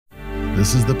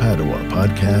This is the Padua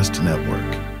Podcast Network.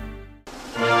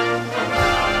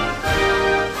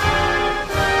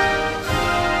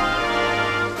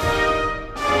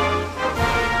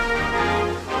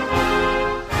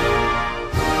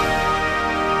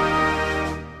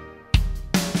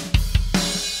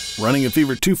 Running at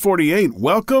Fever 248,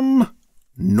 welcome,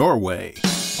 Norway.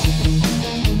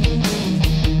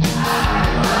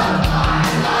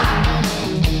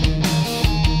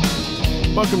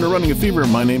 Welcome to Running at Fever.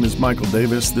 My name is Michael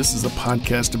Davis. This is a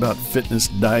podcast about fitness,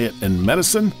 diet, and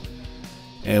medicine,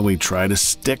 and we try to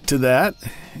stick to that,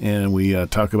 and we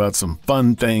talk about some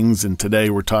fun things, and today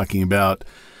we're talking about,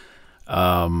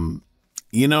 the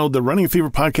Running at Fever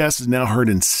podcast is now heard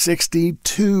in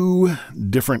 62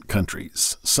 different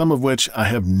countries, some of which I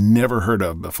have never heard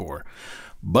of before.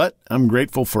 But I'm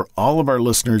grateful for all of our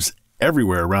listeners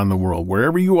everywhere around the world.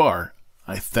 Wherever you are,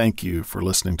 I thank you for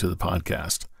listening to the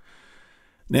podcast.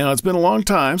 Now, it's been a long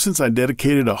time since I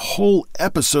dedicated a whole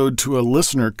episode to a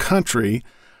listener country,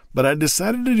 but I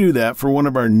decided to do that for one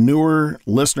of our newer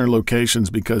listener locations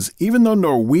because even though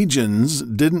Norwegians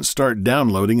didn't start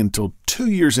downloading until 2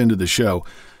 years into the show,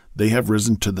 they have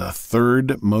risen to the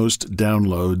third most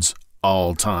downloads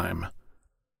all time.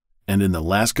 And in the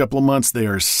last couple of months, they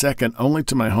are second only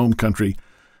to my home country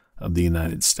of the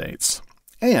United States.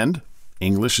 And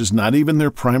English is not even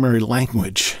their primary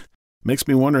language. Makes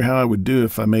me wonder how I would do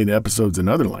if I made episodes in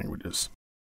other languages.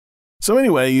 So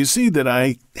anyway, you see that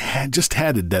I just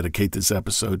had to dedicate this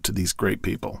episode to these great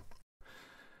people.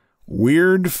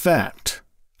 Weird fact,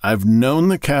 I've known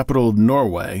the capital of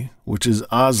Norway, which is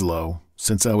Oslo,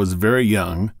 since I was very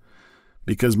young,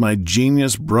 because my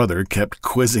genius brother kept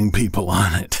quizzing people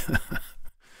on it.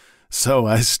 So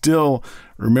I still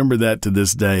remember that to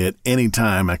this day. At any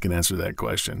time I can answer that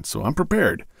question. So I'm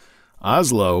prepared.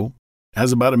 Oslo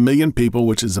has about 1 million people,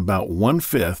 which is about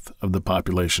 1/5 of the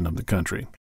population of the country.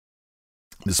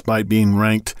 Despite being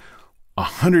ranked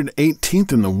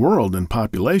 118th in the world in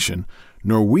population,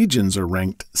 Norwegians are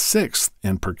ranked 6th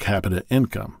in per capita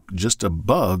income, just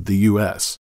above the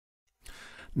U.S.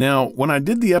 Now, when I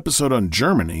did the episode on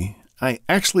Germany, I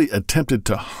actually attempted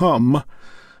to hum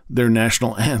their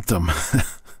national anthem.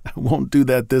 I won't do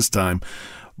that this time,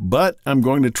 but I'm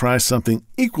going to try something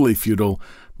equally futile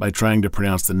by trying to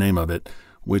pronounce the name of it,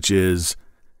 which is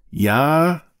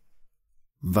Ja,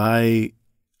 vi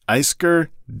elsker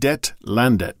det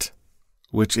landet,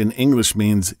 which in English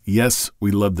means, yes,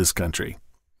 we love this country.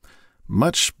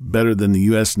 Much better than the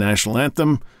U.S. national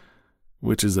anthem,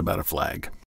 which is about a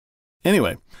flag.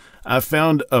 Anyway, I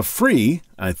found a free,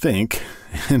 I think,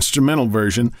 instrumental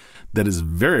version that is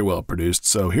very well produced,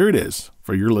 so here it is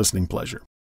for your listening pleasure.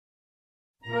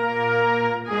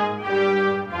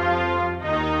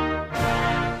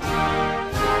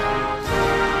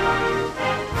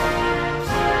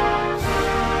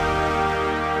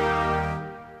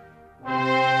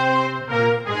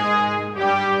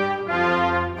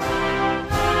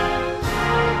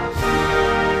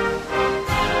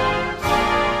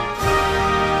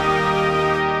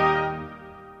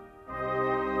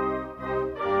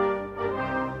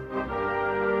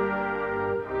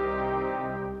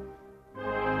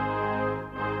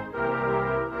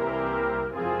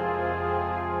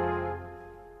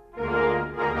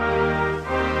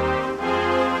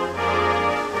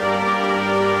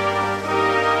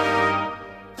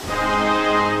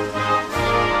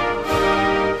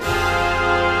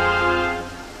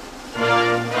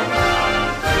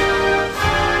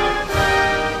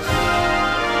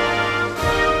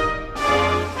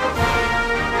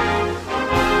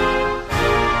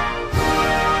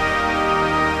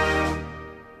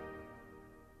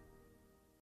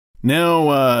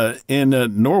 Now, in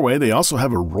Norway, they also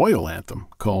have a royal anthem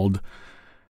called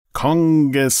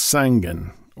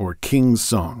Kongesangen, or King's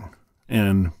Song.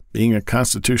 And being a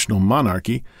constitutional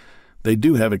monarchy, they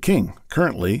do have a king,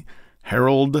 currently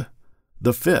Harald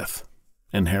V.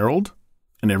 And Harald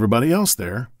and everybody else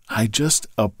there, I just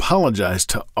apologize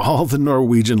to all the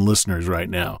Norwegian listeners right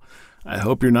now. I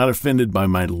hope you're not offended by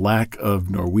my lack of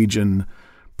Norwegian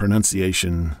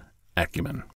pronunciation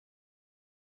acumen.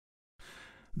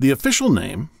 The official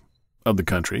name of the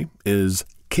country is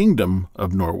Kingdom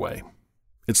of Norway.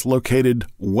 It's located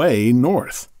way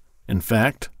north. In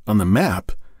fact, on the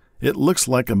map, it looks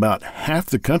like about half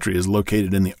the country is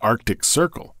located in the Arctic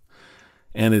Circle,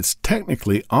 and it's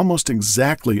technically almost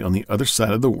exactly on the other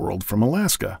side of the world from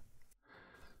Alaska.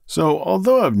 So,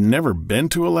 although I've never been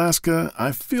to Alaska,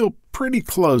 I feel pretty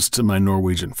close to my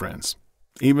Norwegian friends,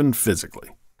 even physically.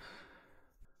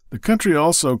 The country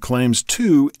also claims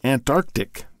 2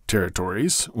 Antarctic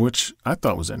territories, which I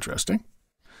thought was interesting.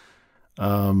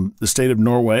 The state of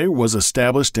Norway was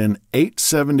established in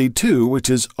 872, which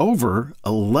is over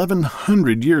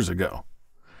 1,100 years ago.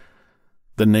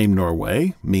 The name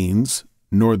Norway means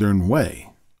Northern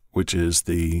Way, which is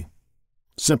the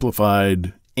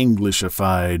simplified,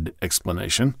 Englishified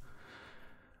explanation.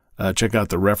 Check out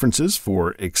the references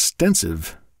for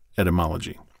extensive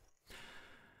etymology.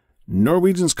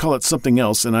 Norwegians call it something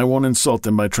else, and I won't insult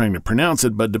them by trying to pronounce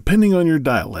it, but depending on your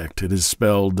dialect, it is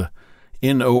spelled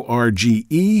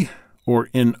Norge or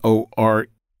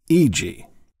Noreg.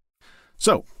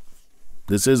 So,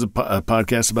 this is a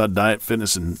podcast about diet,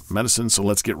 fitness, and medicine, so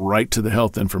let's get right to the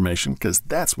health information, because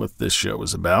that's what this show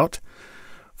is about.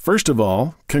 First of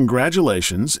all,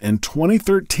 congratulations. In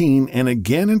 2013 and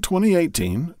again in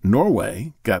 2018,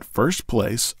 Norway got first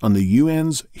place on the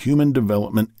UN's Human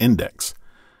Development Index,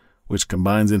 which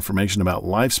combines information about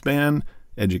lifespan,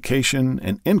 education,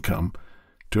 and income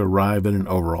to arrive at an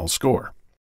overall score.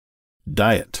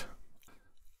 Diet.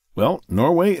 Well,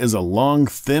 Norway is a long,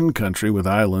 thin country with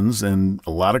islands and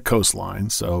a lot of coastline,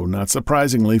 so not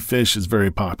surprisingly, fish is very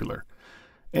popular.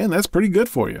 And that's pretty good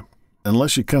for you,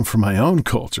 unless you come from my own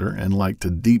culture and like to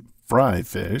deep fry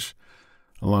fish,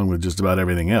 along with just about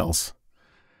everything else.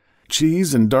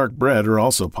 Cheese and dark bread are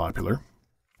also popular.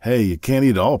 Hey, you can't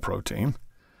eat all protein.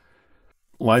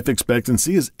 Life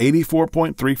expectancy is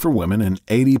 84.3 for women and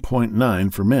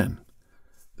 80.9 for men.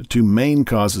 The two main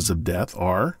causes of death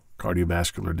are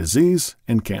cardiovascular disease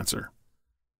and cancer,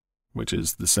 which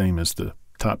is the same as the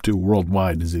top two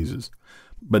worldwide diseases.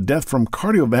 But death from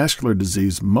cardiovascular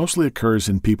disease mostly occurs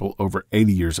in people over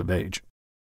 80 years of age.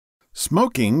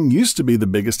 Smoking used to be the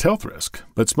biggest health risk,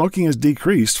 but smoking has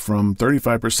decreased from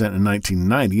 35% in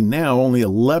 1990. Now only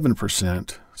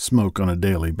 11% smoke on a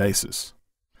daily basis.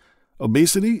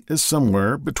 Obesity is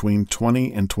somewhere between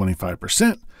 20 and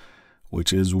 25%,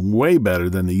 which is way better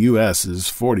than the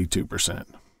U.S.'s 42%.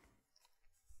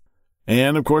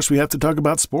 And, of course, we have to talk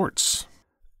about sports.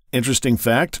 Interesting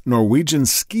fact, Norwegian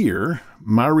skier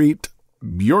Marit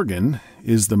Bjørgen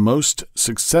is the most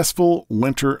successful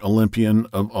Winter Olympian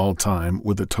of all time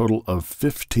with a total of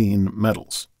 15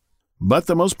 medals. But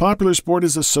the most popular sport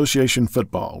is association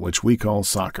football, which we call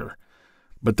soccer.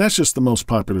 But that's just the most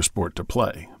popular sport to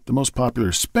play. The most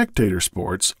popular spectator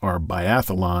sports are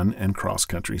biathlon and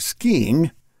cross-country skiing.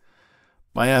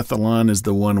 Biathlon is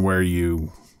the one where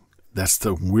that's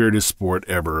the weirdest sport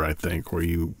ever, I think, where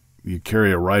you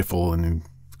carry a rifle and you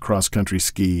cross-country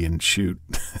ski and shoot.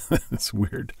 It's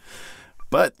weird.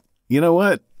 But you know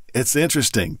what? It's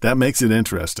interesting. That makes it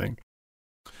interesting.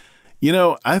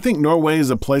 I think Norway is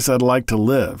a place I'd like to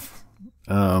live.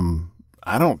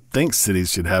 I don't think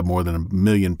cities should have more than 1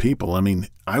 million people. I mean,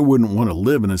 I wouldn't want to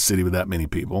live in a city with that many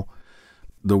people.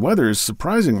 The weather is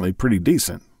surprisingly pretty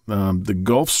decent. The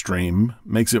Gulf Stream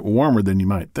makes it warmer than you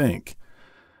might think.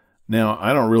 Now,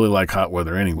 I don't really like hot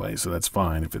weather anyway, so that's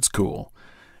fine if it's cool.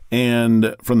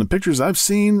 And from the pictures I've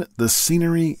seen, the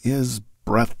scenery is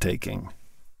breathtaking.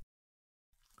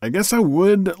 I guess I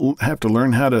would have to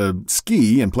learn how to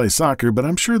ski and play soccer, but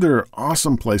I'm sure there are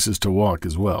awesome places to walk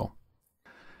as well.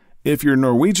 If you're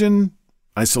Norwegian,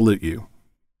 I salute you.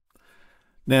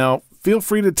 Now, feel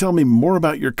free to tell me more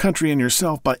about your country and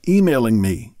yourself by emailing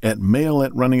me at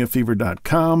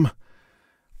mail@runningafever.com.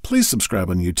 Please subscribe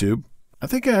on YouTube. I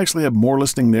think I actually have more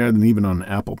listening there than even on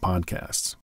Apple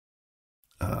Podcasts.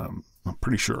 I'm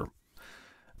pretty sure.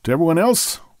 To everyone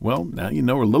else, well, now you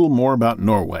know a little more about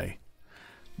Norway.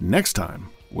 Next time,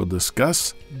 we'll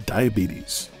discuss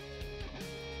diabetes.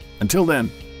 Until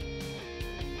then,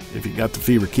 if you got the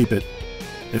fever, keep it.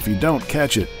 If you don't,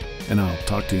 catch it, and I'll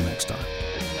talk to you next time.